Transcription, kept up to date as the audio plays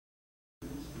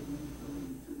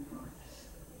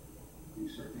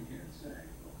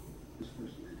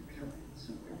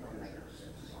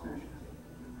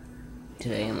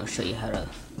Today I'm going to show you how to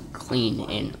clean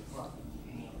and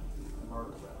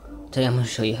today I'm going to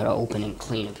show you how to open and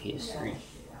clean a ps3.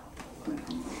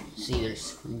 See, there's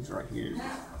screws right here.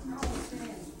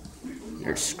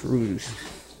 There's screws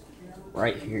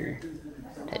right here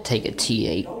that take a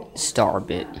T8 star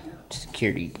bit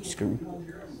security screw,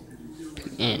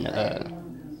 and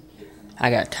I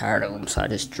got tired of them, so I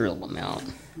just drilled them out.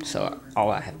 So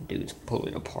all I have to do is pull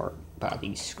it apart by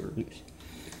these screws.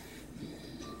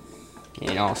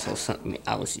 And also, something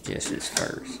I would suggest is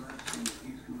first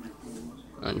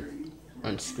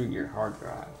unscrew your hard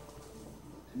drive.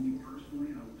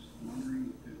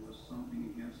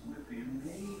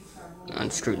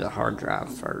 Unscrew the hard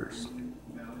drive first.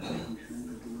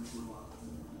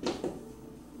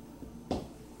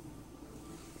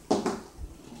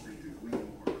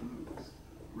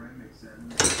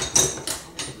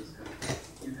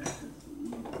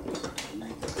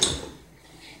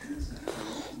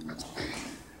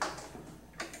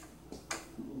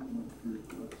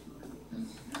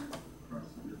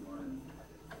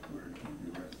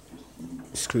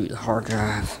 Screw the hard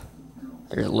drive.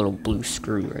 There's a little blue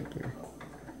screw right there.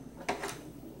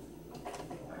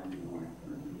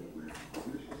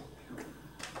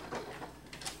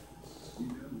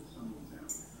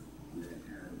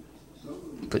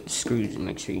 Put the screws and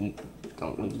make sure you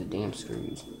don't lose the damn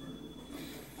screws.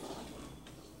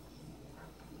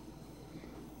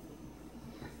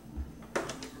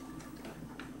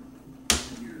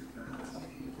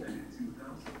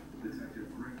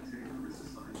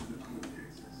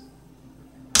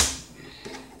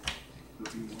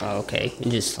 Oh, okay, it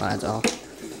just slides off.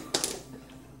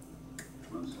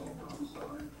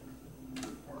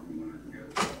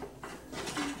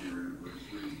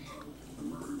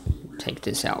 Take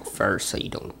this out first so you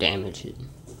don't damage it,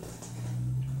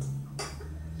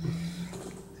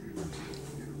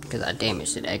 because I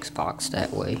damaged the Xbox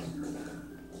that way.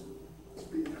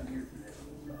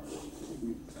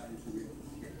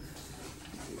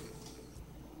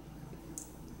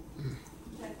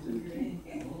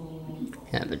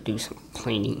 I have to do some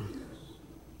cleaning.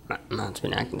 Mine's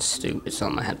been acting stupid, so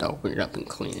I'm gonna have to open it up and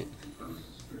clean it.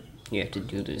 You have to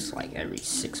do this like every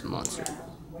 6 months, or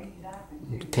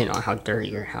depending on how dirty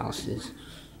your house is.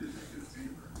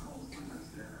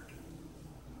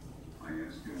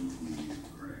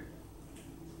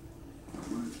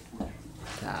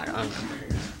 God,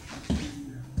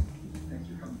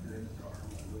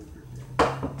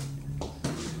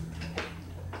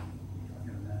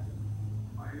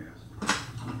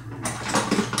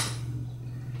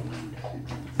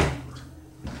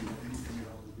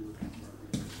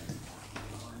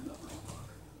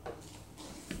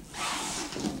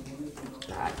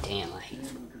 God damn, I hate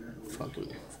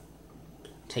fucking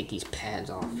take these pads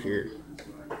off here.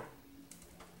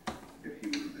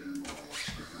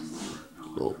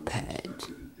 Little pads.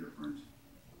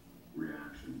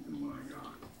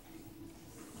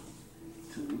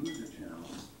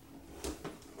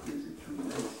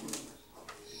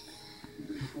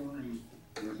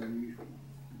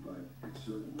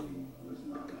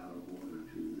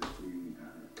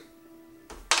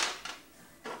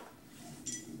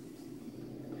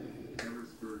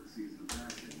 Sees the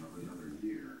passing of another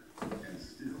year, and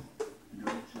still no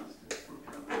justice for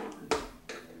Kevin Lynch.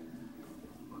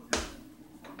 But then,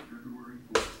 on February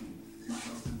 14,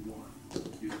 2001,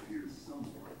 it appears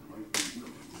someone might be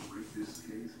willing to break this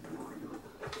case for good.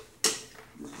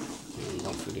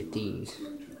 Don't forget these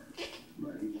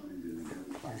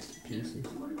plastic pieces.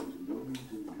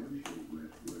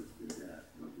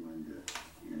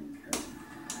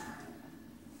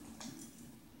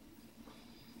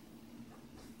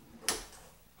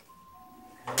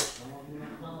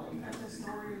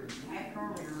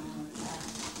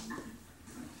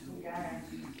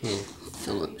 Yeah,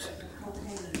 Phillips.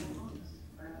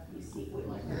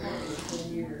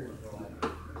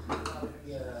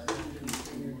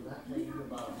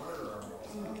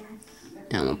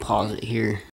 Now I'm gonna pause it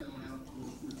here.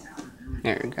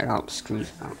 There, got all the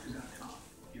screws out.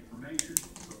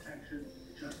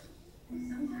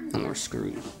 No more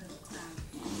screws.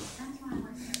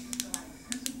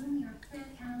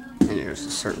 And there's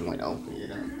a certain way to open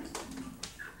it up.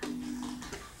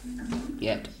 You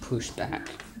have to push back.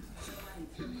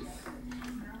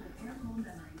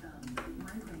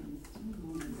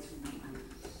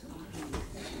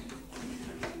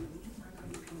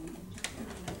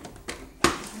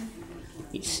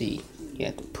 You see, you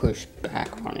have to push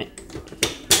back on it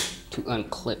to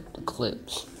unclip the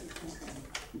clips.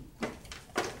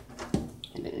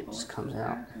 And then it just comes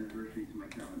out.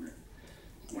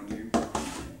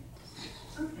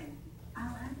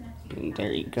 And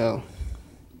there you go.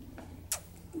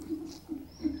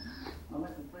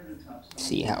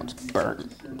 See how it's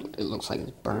burnt? It looks like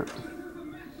it's burnt.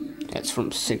 That's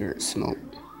from cigarette smoke.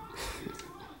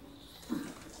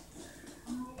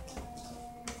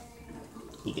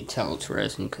 You can tell it's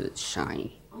resin because it's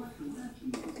shiny.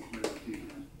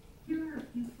 And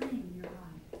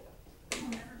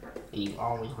you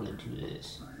always want to do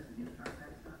this.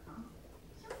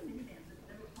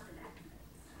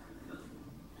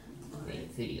 Make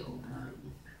a video.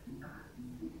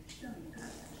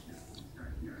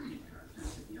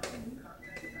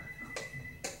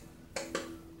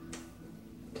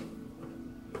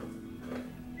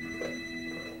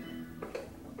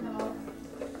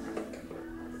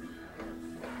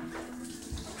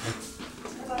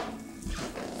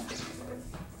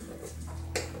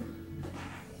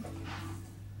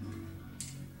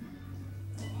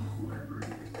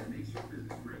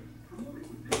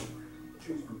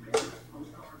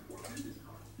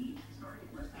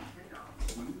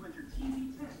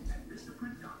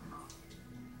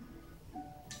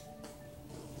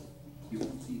 You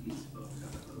won't see these folks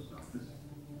at the post office.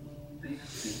 They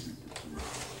have businesses to run.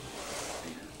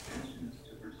 They have passions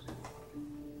to pursue.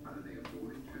 How do they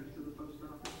avoid trips to the post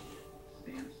office?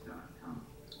 Stamps.com.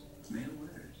 Mail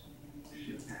letters.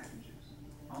 Ship packages.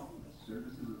 All of the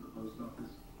services of the post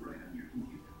office right on your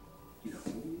computer. Get a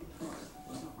whole product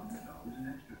plus $100 in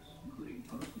extras, including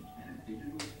postage and a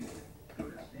digital scale.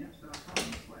 Go to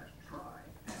stamps.com/try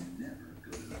and never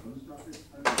go to the post office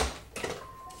again.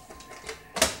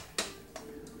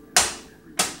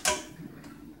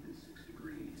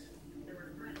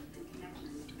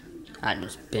 I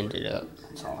just bend it up.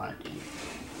 That's all I do.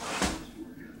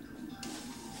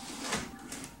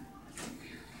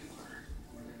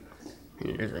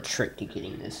 And there's a trick to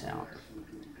getting this out.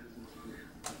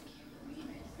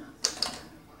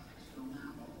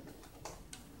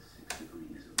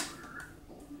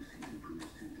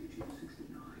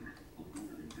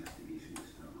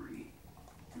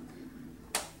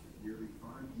 Nearly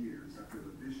 5 years after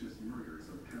the vicious murders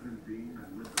of Kevin Bean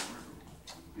and Linda Marshall,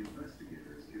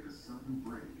 investigators get a sudden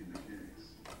break in the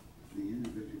case. The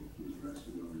individual was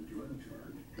arrested on a drug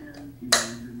charge and he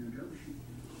wanted to negotiate.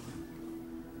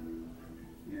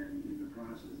 And in the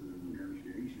process of the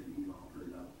negotiation, he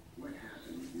offered up what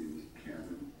happened to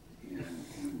Kevin and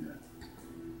Linda.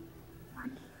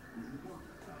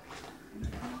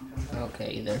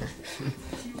 Okay, there.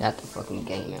 Got the fucking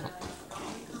game out.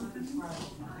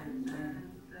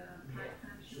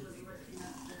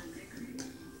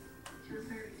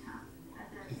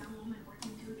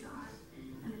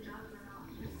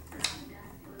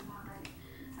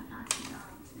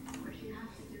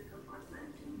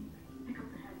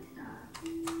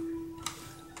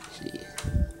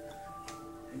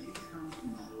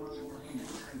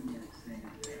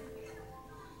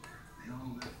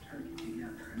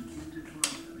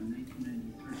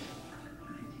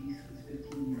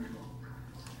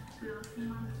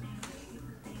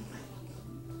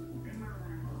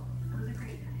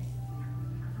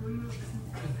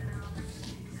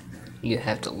 You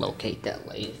have to locate that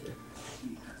laser.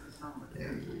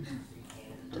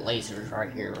 The laser is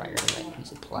right here, on that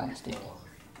piece of plastic.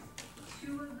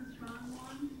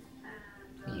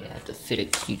 You have to fit a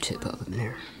Q-tip up in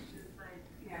there.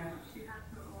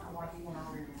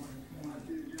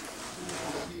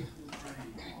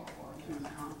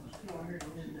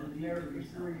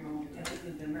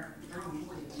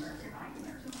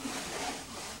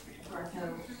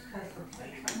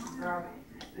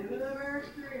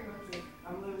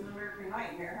 I'm living an American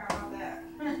nightmare. How about that?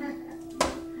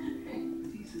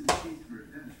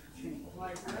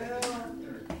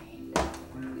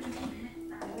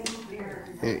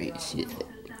 There you see it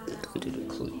under the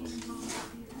cleats.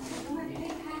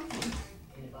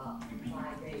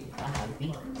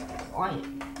 Quiet.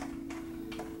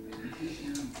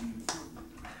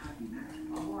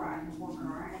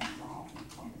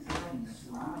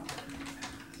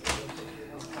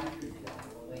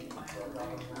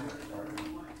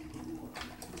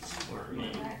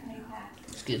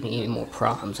 This gives me any more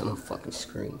problems, I'm gonna fucking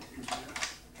scream.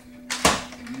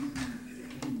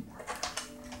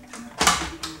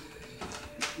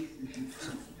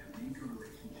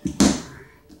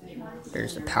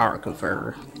 There's the power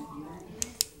converter.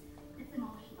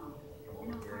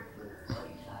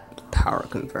 The power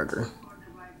converter.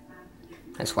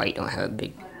 That's why you don't have a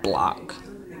big block.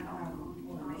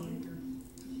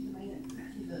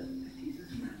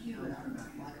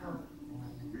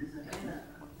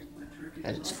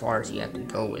 That's as far as you have to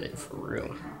go with it for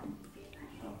real.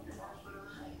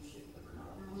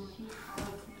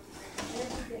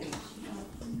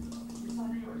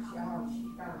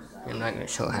 I'm not going to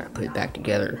show how to put it back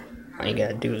together. All you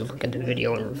gotta do is look at the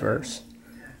video in reverse.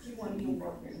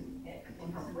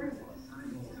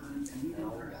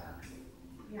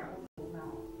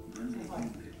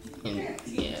 And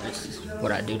yeah, this is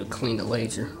what I do to clean the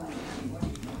laser.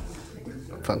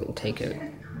 Fucking take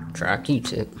a dry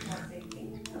Q-tip,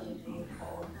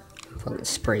 fucking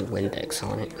spray Windex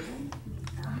on it.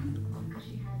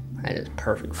 That is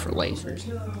perfect for lasers.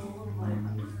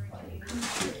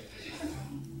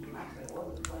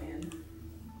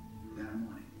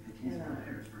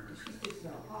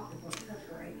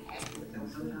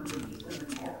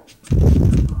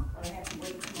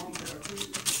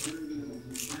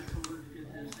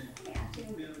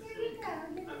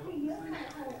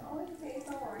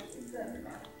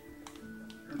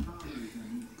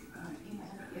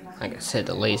 Like I said,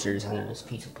 the laser's under this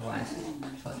piece of plastic.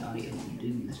 Fucking be able to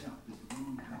do this.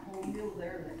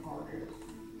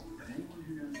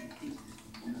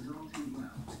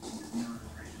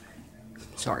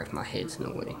 Sorry if my head's in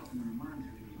the way.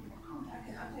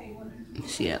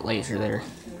 See that laser there?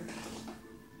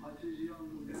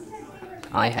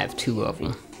 I have 2 of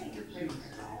them.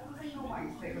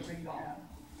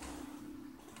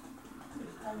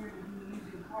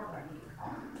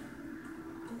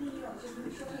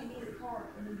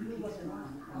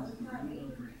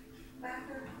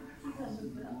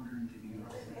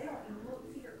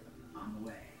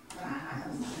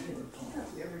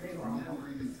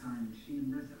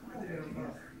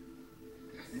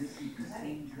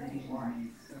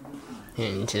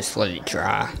 And just let it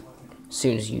dry. As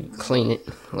soon as you clean it,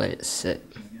 let it sit.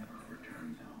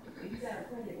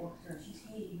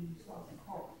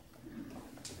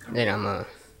 Then I'm gonna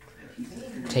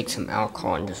take some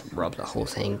alcohol and just rub the whole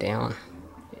thing down.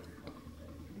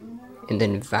 And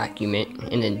then vacuum it,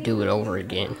 and then do it over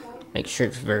again. Make sure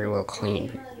it's very well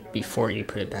cleaned before you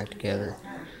put it back together.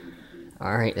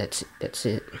 Alright, that's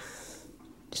it.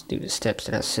 Just do the steps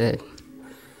that I said.